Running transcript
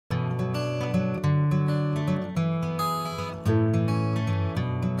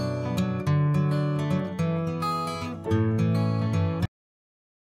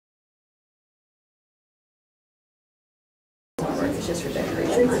just for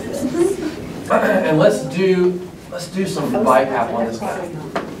decoration purposes. And let's do some BiPAP on this guy.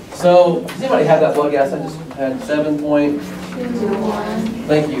 So, does anybody have that blood gas? I just had 7 point.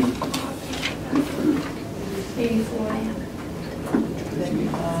 Thank you. 84.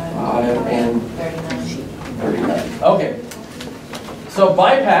 5 and 39. Okay. So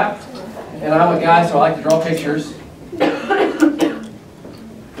BiPAP, and I'm a guy, so I like to draw pictures.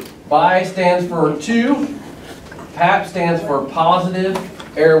 Bi stands for 2. PAP stands for positive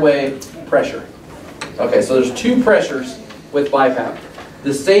airway pressure. Okay, so there's 2 pressures with BiPAP.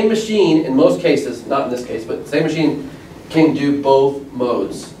 The same machine, in most cases, not in this case, but the same machine can do both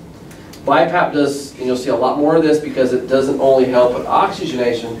modes. BiPAP does, and you'll see a lot more of this because it doesn't only help with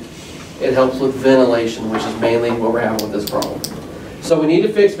oxygenation, it helps with ventilation, which is mainly what we're having with this problem. So we need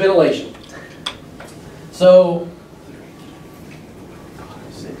to fix ventilation. So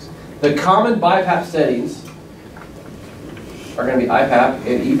the common BiPAP settings are going to be IPAP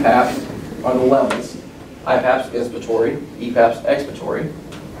and EPAP are the levels. IPAP's inspiratory, EPAP's expiratory.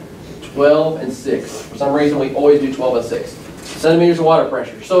 12 and 6. For some reason we always do 12 and 6. Centimeters of water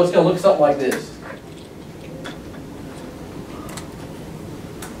pressure. So it's going to look something like this.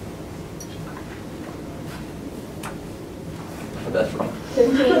 But that's wrong.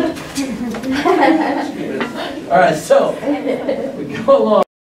 15. All right, so we go along.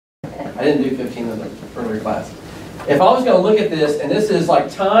 I didn't do 15 in the earlier class. If I was going to look at this, and this is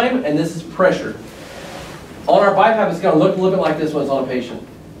like time and this is pressure. On our BiPAP, it's going to look a little bit like this when it's on a patient.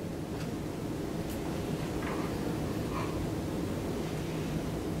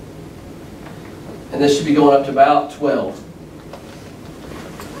 And this should be going up to about 12.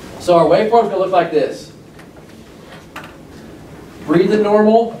 So our waveform is going to look like this. Breathing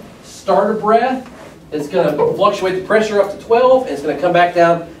normal, start a breath. It's going to fluctuate the pressure up to 12, and it's going to come back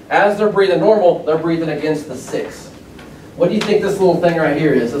down. As they're breathing normal, they're breathing against the 6. What do you think this little thing right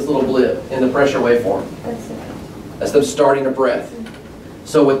here is, this little blip in the pressure waveform? That's them starting a breath.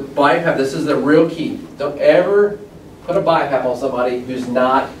 So with BiPAP, this is the real key. Don't ever put a BiPAP on somebody who's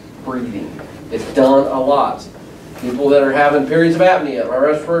not breathing. It's done a lot. People that are having periods of apnea, my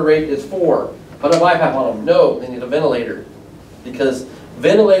respiratory rate is 4. Put a BiPAP on them. No, they need a ventilator. Because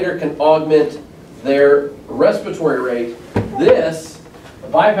ventilator can augment their respiratory rate. This,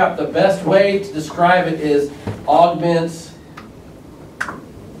 BiPAP, the best way to describe it is augments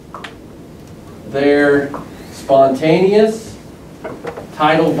their spontaneous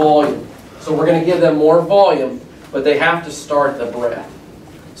tidal volume. So we're going to give them more volume, but they have to start the breath.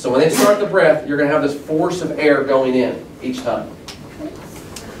 So when they start the breath, you're going to have this force of air going in each time.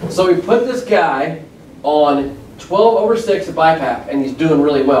 So we put this guy on 12/6 of BiPAP, and he's doing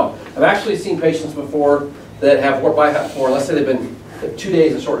really well. I've actually seen patients before that have worked BiPAP for, let's say they've been 2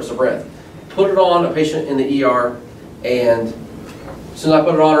 days of shortness of breath. Put it on a patient in the ER, and as soon as I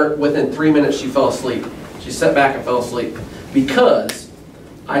put it on her, within 3 minutes she fell asleep. She sat back and fell asleep because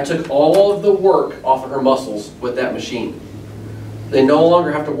I took all of the work off of her muscles with that machine. They no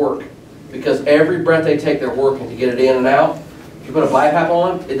longer have to work because every breath they take, they're working to get it in and out. If you put a BiPAP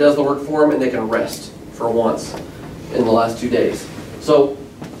on, it does the work for them, and they can rest for once in the last 2 days. So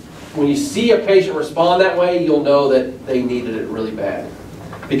when you see a patient respond that way, you'll know that they needed it really bad.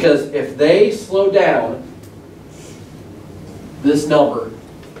 Because if they slow down, this number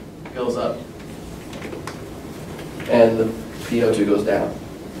goes up. And the PO2 goes down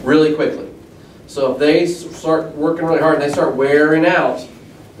really quickly. So if they start working really hard and they start wearing out,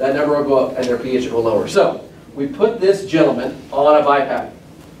 that number will go up and their pH will go lower. So we put this gentleman on a BiPAP.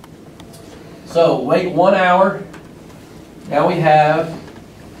 So wait 1 hour. Now we have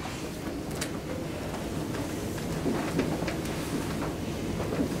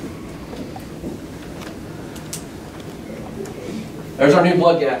there's our new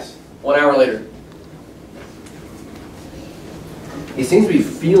blood gas 1 hour later. He seems to be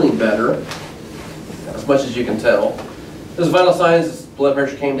feeling better, as much as you can tell. His vital signs, his blood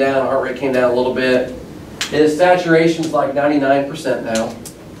pressure came down, heart rate came down a little bit. His saturation is like 99% now.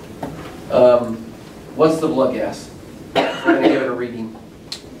 What's the blood gas? We're going to give it a reading.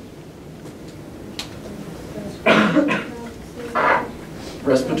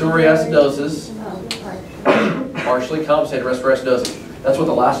 Respiratory acidosis. Partially compensated respiratory acidosis. That's what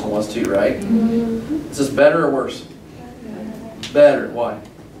the last one was too, right? Is this better or worse? Better. Why?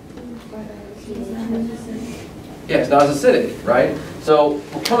 Yeah, it's not as acidic, right? So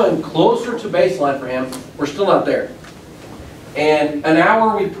we're coming closer to baseline for him. We're still not there. And an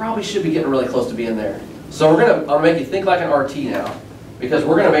hour, we probably should be getting really close to being there. So I'm gonna make you think like an RT now, because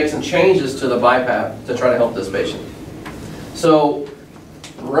we're gonna make some changes to the BiPAP to try to help this patient. So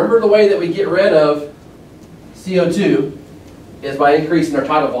remember the way that we get rid of CO2 is by increasing their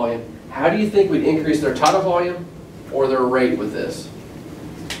tidal volume. How do you think we'd increase their tidal volume or their rate with this?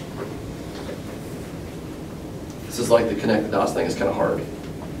 This is like the connect the dots thing. It's kind of hard.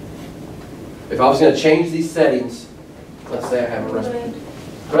 If I was going to change these settings, let's say I have a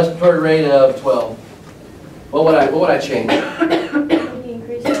respiratory rate of 12. What would I change? Can you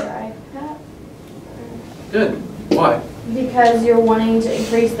increase your IPAP? Good. Why? Because you're wanting to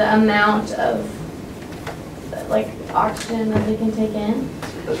increase the amount of like oxygen that they can take in.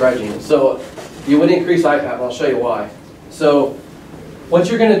 That's right, Gina. So you would increase IPAP, and I'll show you why. So what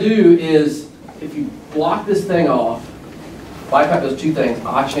you're going to do is, if you block this thing off, BiPAP does two things,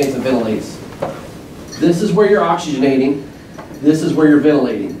 oxygenates and ventilates. This is where you're oxygenating, this is where you're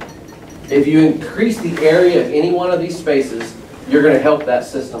ventilating. If you increase the area of any one of these spaces, you're going to help that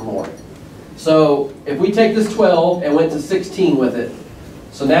system more. So if we take this 12 and went to 16 with it,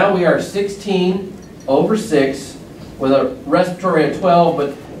 so now we are 16 over 6 with a respiratory rate of 12,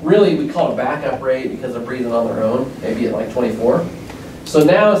 but really we call it a backup rate because they're breathing on their own, maybe at like 24. So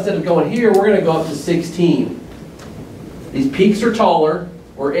now instead of going here, we're going to go up to 16. These peaks are taller,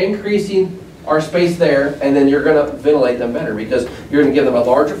 we're increasing our space there, and then you're going to ventilate them better because you're going to give them a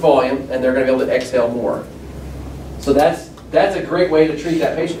larger volume and they're going to be able to exhale more. So that's a great way to treat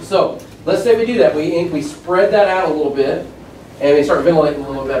that patient. So let's say we do that. We spread that out a little bit and we start ventilating a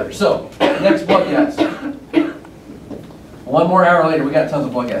little better. So next blood gas. 1 more hour later, we got tons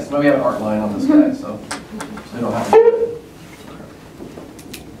of blood gas. Now we have an art line on this guy, so we don't have to do it.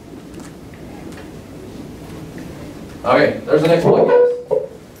 Okay, there's the next blood gas.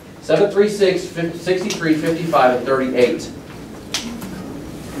 736, 63, 55, and 38.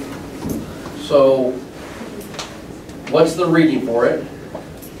 So, what's the reading for it?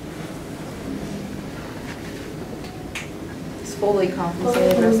 It's fully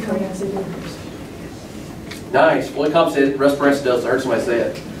compensated respiratory acidosis. Nice, fully compensated respiratory acidosis. I heard somebody say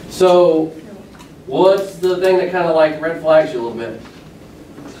it. So, what's the thing that kind of like red flags you a little bit?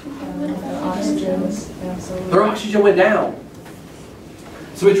 Their oxygen went down.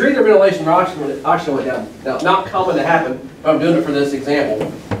 So we treated their ventilation, their oxygen went down. Now, not common to happen, but I'm doing it for this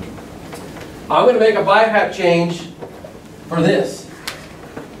example. I'm going to make a BiPAP change for this.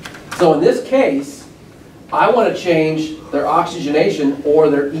 So in this case, I want to change their oxygenation or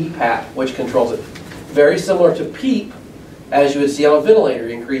their EPAP, which controls it. Very similar to PEEP, as you would see on a ventilator.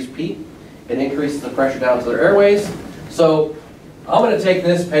 You increase PEEP, it increases the pressure down to their airways. So I'm going to take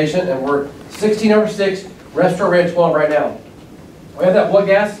this patient, and we're 16 over 6, respiratory rate of 12 right now. We have that blood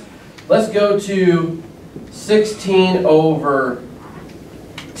gas. Let's go to 16 over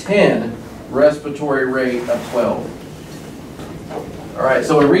 10, respiratory rate of 12. All right,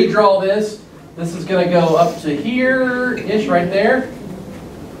 so we redraw this. This is going to go up to here-ish right there.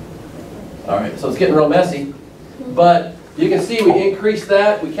 All right, so it's getting real messy. But you can see we increased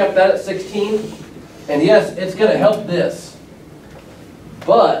that. We kept that at 16. And yes, it's going to help this.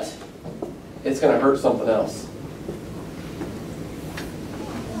 But it's going to hurt something else.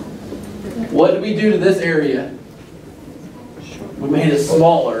 What did we do to this area? We made it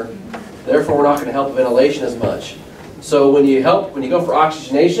smaller. Therefore, we're not going to help ventilation as much. So when you go for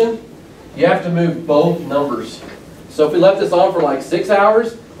oxygenation, you have to move both numbers. So if we left this on for like 6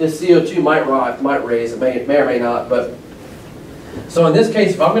 hours, this CO2 might raise. It may or may not. But so in this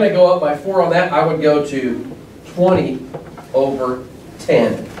case, if I'm going to go up by 4 on that, I would go to 20 over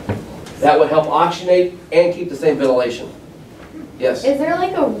 10. That would help oxygenate and keep the same ventilation. Yes? Is there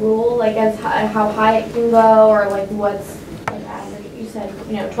like a rule, like as how high it can go, or like what's like average? You said,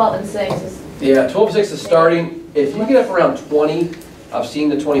 12 and 6 is... Yeah, 12 and 6 is starting. If you get up around 20, I've seen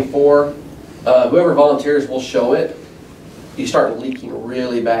the 24, whoever volunteers will show it. You start leaking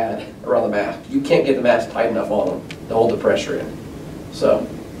really bad around the mask. You can't get the mask tight enough on them to hold the pressure in. So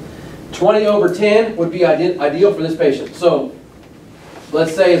 20 over 10 would be ideal for this patient. So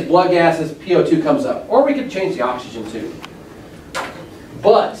let's say his blood gas, his PO2 comes up. Or we could change the oxygen too.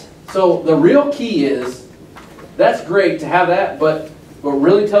 But, so the real key is, that's great to have that, but what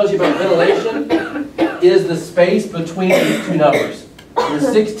really tells you about ventilation is the space between these two numbers.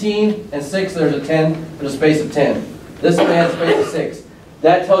 There's 16 and 6, there's a 10, there's a space of 10. This one has a space of 6.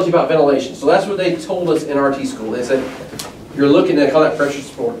 That tells you about ventilation. So that's what they told us in RT school. They said, you're looking at, call that pressure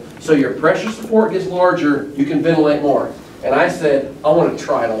support. So your pressure support gets larger, you can ventilate more. And I said, I want to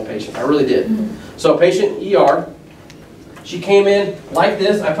try it on a patient. I really did. So patient ER, she came in like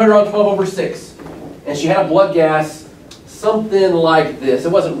this. I put her on 12 over 6. And she had a blood gas, something like this.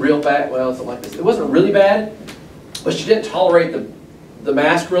 It wasn't real bad. Well, something like this. It wasn't really bad, but she didn't tolerate the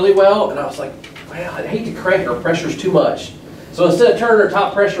mask really well. And I was like, well, I'd hate to crank her. Pressure's too much. So instead of turning her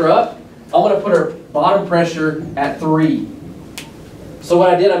top pressure up, I'm going to put her bottom pressure at 3. So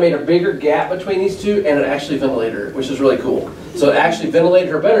what I did, I made a bigger gap between these two, and it actually ventilated her, which is really cool. So it actually ventilated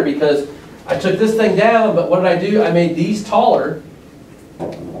her better because I took this thing down, but what did I do? I made these taller,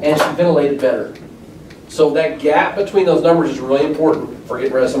 and she ventilated better. So that gap between those numbers is really important for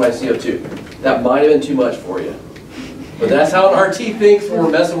getting rid of somebody's CO2. That might have been too much for you. But that's how an RT thinks when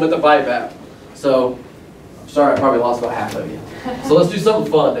we're messing with the BiPAP. So, I'm sorry, I probably lost about half of you. So let's do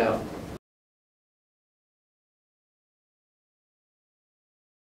something fun now.